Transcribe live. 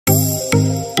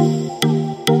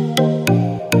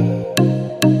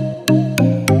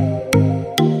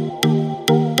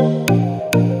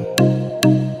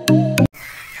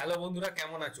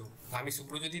আছো? আমি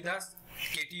Subrajyoti Das,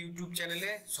 Katie YouTube চ্যানেলে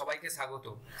সবাইকে স্বাগত।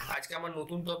 আজকে আমার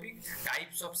নতুন topic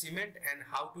types of cement and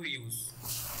how to use.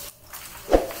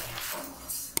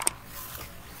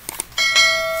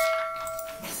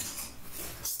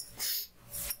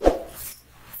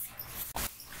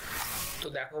 তো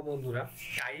দেখো বন্ধুরা,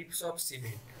 টাইপস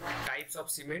অফ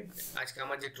সিমেন্ট আজকে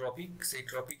আমার যে টপিক, সেই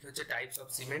টপিক হচ্ছে types of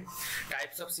cement.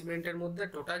 Types of সিমেন্টের মধ্যে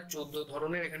টোটাল 14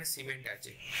 ধরনের এখানে সিমেন্ট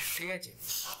আছে, ঠিক আছে।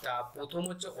 তা প্রথম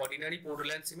হচ্ছে অর্ডিনারি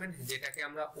পোর্টল্যান্ড সিমেন্ট, যেটাকে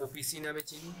আমরা ওপিসি নামে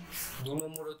চিনি। 2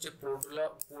 নম্বর হচ্ছে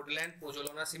পোর্টল্যান্ড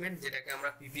প্রজ্বলনা সিমেন্ট, যেটাকে আমরা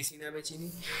পিপিসি নামে চিনি।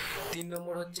 3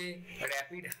 নম্বর হচ্ছে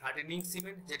র্যাপিড হার্ডেনিং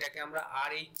সিমেন্ট, যেটাকে আমরা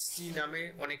আরএইচসি নামে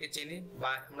অনেকে চেনে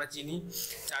বা আমরা চিনি।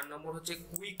 4 নম্বর হচ্ছে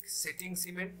কুইক সেটিং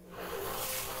সিমেন্ট।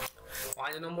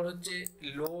 5 নম্বর হচ্ছে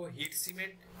লো হিট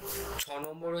সিমেন্ট। 6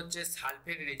 নম্বর হচ্ছে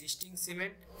সালফেট রেজিস্টিং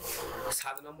সিমেন্ট।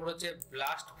 7 নম্বর হচ্ছে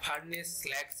ব্লাস্ট ফার্নেস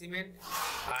স্ল্যাগ সিমেন্ট।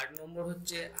 8 নম্বর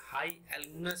হচ্ছে হাই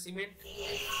অ্যালুমিনা সিমেন্ট।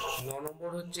 9 নম্বর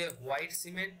হচ্ছে হোয়াইট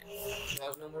সিমেন্ট।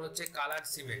 10 নম্বর হচ্ছে কালার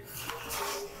সিমেন্ট।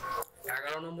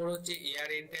 11 নম্বর হচ্ছে এয়ার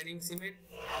এন্টারিং সিমেন্ট।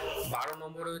 12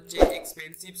 নম্বরে হচ্ছে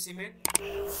এক্সপেন্সিভ সিমেন্ট।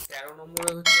 13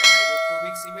 নম্বরে হচ্ছে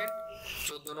হাইড্রোফোবিক সিমেন্ট।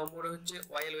 14 নম্বরে হচ্ছে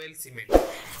অয়েল সিমেন্ট।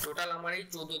 টোটাল আমার এই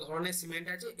 14 ধরনের সিমেন্ট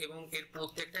আছে এবং এর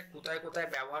প্রত্যেকটা কোথায় কোথায়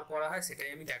ব্যবহার করা হয় সেটাই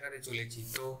আমি দেখাতে চলেছি।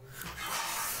 তো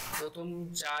প্রথম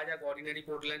যাক অর্ডিনারি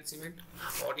পোর্টল্যান্ড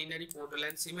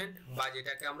সিমেন্ট বা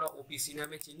যেটাকে আমরা ওপিসি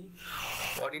নামে চিনি।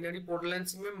 Ordinary Portland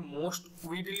cement most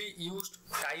widely used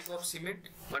type of cement,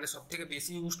 মানে সব থেকে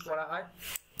বেশি ইউজ করা হয়।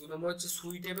 2 নম্বর হচ্ছে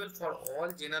suitable for all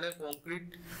general concrete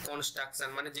construction,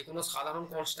 মানে যে কোনো সাধারণ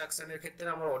কনস্ট্রাকশনের ক্ষেত্রে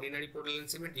আমার অর্ডিনারি পোর্টল্যান্ড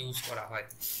সিমেন্ট ইউজ করা হয়।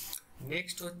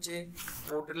 নেক্সট হচ্ছে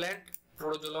পোর্টল্যান্ড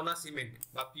প্রজ্বলনা সিমেন্ট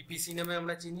বা পিপিসি নামে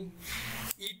আমরা চিনি।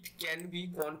 It can be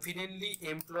confidently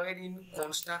employed in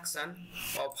construction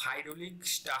of hydraulic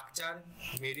structure,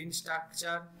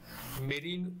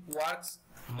 marine works,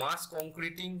 mass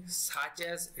concreting such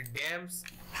as dams,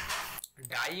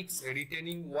 dikes,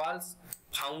 retaining walls,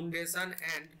 foundation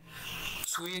and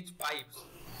sewage pipes.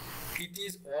 It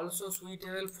is also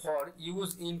suitable for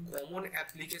use in common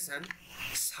application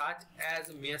such as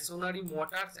masonry,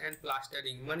 mortars and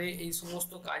plastering, মানে এই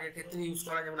সমস্ত কাজের ক্ষেত্রে use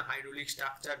করা, যেমন hydraulic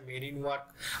structure, marine work,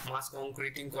 মাস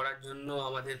কংক্রিটিং করার জন্য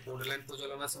আমাদের পোর্টল্যান্ড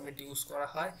প্রজ্বলনা সিমেন্ট ইউজ করা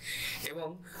হয় এবং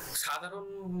সাধারণ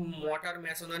মর্টার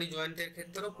ম্যাসোনারি জয়েন্টের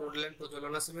ক্ষেত্রেও পোর্টল্যান্ড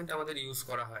প্রজ্বলনা সিমেন্ট আমাদের ইউজ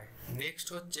করা হয়। নেক্সট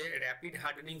হচ্ছে র্যাপিড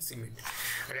হার্ডেনিং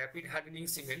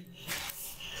সিমেন্ট।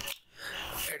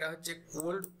 এটা হচ্ছে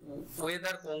কোল্ড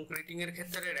ওয়েদার কংক্রিটিং এর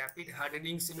ক্ষেত্রে র্যাপিড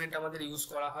হার্ডেনিং সিমেন্ট আমাদের ইউজ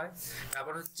করা হয়।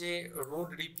 তারপর হচ্ছে রোড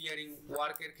রিপেয়ারিং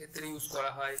ওয়ার্কের ক্ষেত্রে ইউজ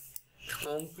করা হয়।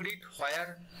 Concrete where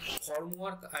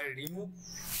formwork R remove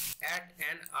at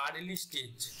an early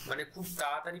stage, মানে খুব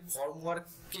তাড়াতাড়ি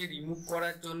ফর্মওয়ার্ককে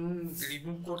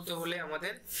রিমুভ করতে হলে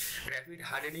আমাদের র্যাপিড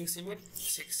হার্ডেনিং সিমেন্ট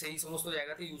সেই সমস্ত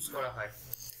জায়গাতে ইউজ করা হয়।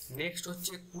 নেক্সট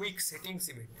হচ্ছে কুইক সেটিং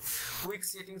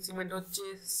সিমেন্ট হচ্ছে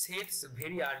সেটস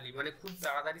ভেরি আর্লি, মানে খুব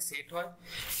তাড়াতাড়ি সেট হয়।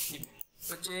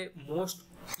 হচ্ছে most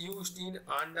used in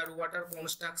under water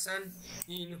construction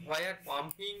in where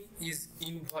pumping is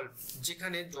involve,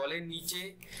 যেখানে জলের নিচে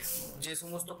যে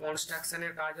সমস্ত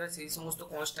কনস্ট্রাকশনের কাজ হয় সেই সমস্ত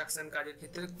কনস্ট্রাকশন কাজের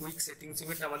ক্ষেত্রে কুইক সেটিং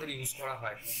সিমেন্ট আমাদের ইউজ করা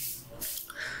হয়।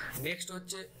 নেক্সট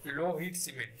হচ্ছে লো hit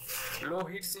cement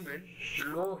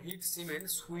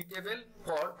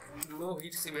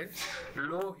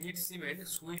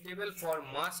suitable for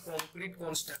mass concrete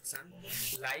construction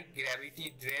like gravity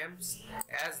dams,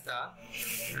 as the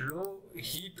low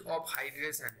heat of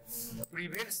hydration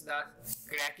prevents the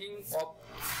cracking of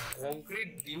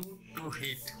concrete due to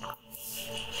heat.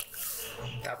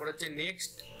 তারপর হচ্ছে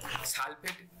next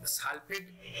sulphate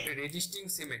resisting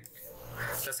cement.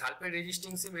 The sulfate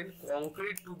resisting cement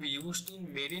concrete to be used in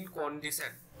marine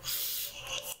condition,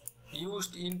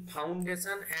 used in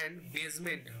foundation and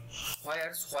basement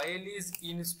where soil is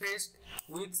enspaced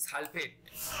with sulfate.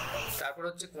 তারপর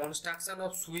হচ্ছে construction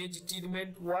of Suez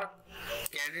treatment work,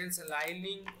 canals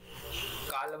lining,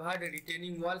 culvert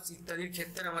retaining Waals ইত্যাদির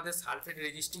ক্ষেত্রে আমাদের sulphate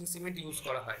resisting cement use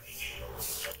করা হয়।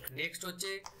 Next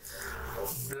হচ্ছে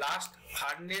blast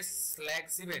furnace slug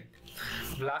cement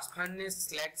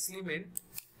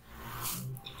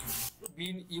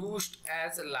been used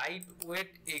as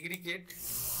lightweight aggregate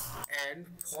and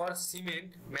for cement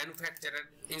manufacturer,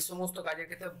 এই সমস্ত কাজের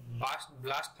ক্ষেত্রে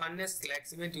blast furnace slug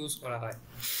cement use করা হয়।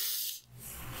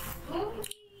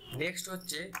 নেক্সট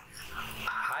হচ্ছে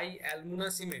হাই অ্যালুমিনা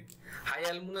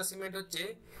সিমেন্ট হচ্ছে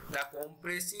the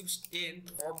compressive strength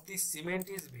of this cement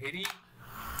is very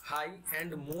high and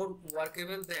more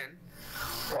workable than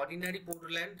ordinary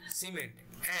Portland cement,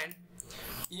 and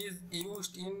is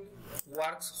used in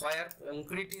works where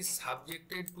concrete is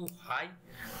subjected to high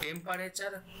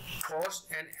temperature, frost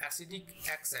and acidic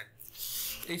action.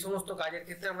 এই সমস্ত কাজের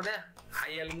ক্ষেত্রে আমাদের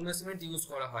high aluminium cement use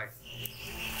করা হয়।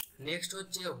 Next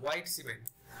হচ্ছে white cement.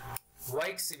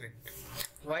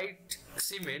 White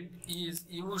cement is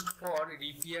used for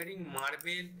repairing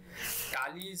marble,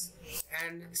 tiles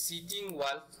and sheeting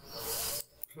walls,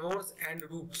 floors and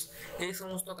roofs. এই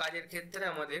সমস্ত কাজের ক্ষেত্রে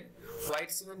আমাদের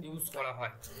হোয়াইট সিমেন্ট ইউজ করা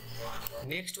হয়।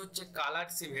 নেক্সট হচ্ছে কালার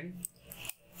সিমেন্ট।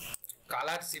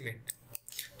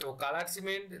 তো কালার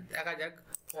সিমেন্ট দেখা যাক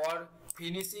for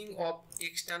finishing of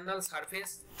external surface,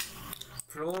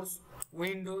 floors,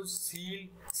 Windows, seal,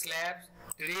 slabs,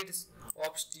 trades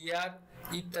of stair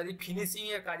ইত্যাদি ফিনিশিং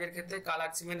এর কাজের ক্ষেত্রে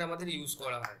কালার সিমেন্ট আমাদের ইউজ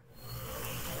করা হয়।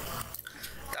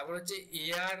 তারপর হচ্ছে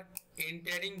air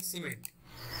entering cement.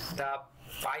 The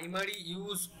primary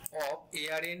use of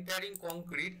air entering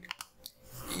concrete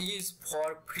is for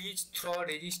freeze thaw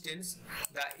resistance.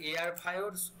 The air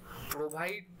fires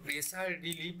provide pressure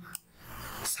relief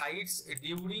sites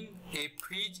during a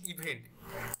freeze event,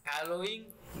 allowing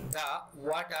the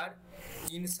water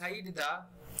inside the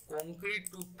concrete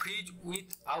to freeze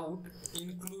without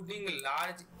including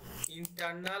large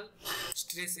internal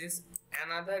stresses.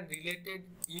 Another related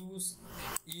use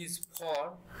is for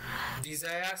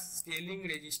desired scaling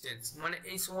resistance. মানে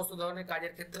এই সমস্ত ধরনের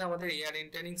কাজের ক্ষেত্রে আমাদের air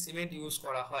entering cement use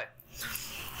করা হয়।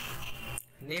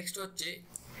 Next হচ্ছে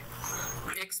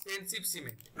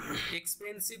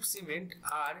expensive cement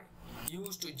are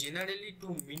used generally to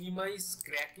minimize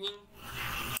cracking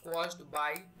caused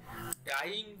by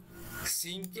drying,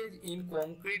 shrinkage in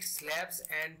concrete slabs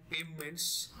and pavement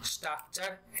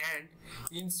structure, and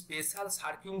in special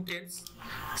circumstances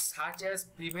such as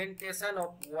prevention of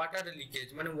water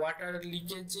leakage. মানে water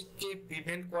লিকেজকে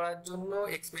prevent করার জন্য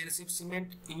expensive cement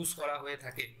use করা হয়ে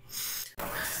থাকে।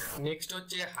 Next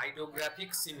হচ্ছে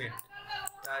hydrographic cement.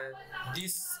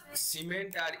 These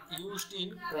cement are used in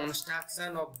construction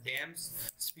of dams,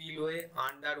 spillway,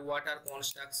 underwater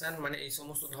construction. মানে এই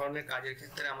সমস্ত ধরনের কাজের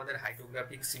ক্ষেত্রে আমাদের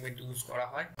হাইড্রোগ্রাফিক সিমেন্ট ইউজ করা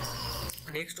হয়।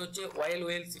 নেক্সট হচ্ছে oil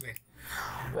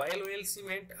well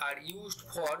cement are used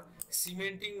for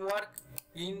cementing work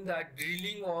in the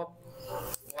drilling of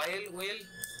oil well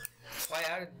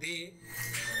where they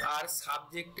are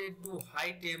subjected to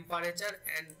high temperature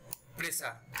and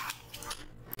pressure.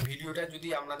 ভিডিওটা যদি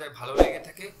আপনাদের ভালো লেগে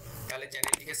থাকে তাহলে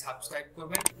চ্যানেলটিকে সাবস্ক্রাইব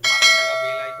করবেন, পাশে থাকা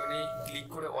বেল আইকনে ক্লিক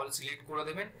করে অল সিলেক্ট করে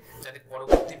দেবেন যাতে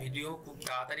পরবর্তী ভিডিও খুব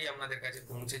তাড়াতাড়ি আপনাদের কাছে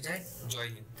পৌঁছে যায়। জয়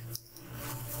হিন্দ।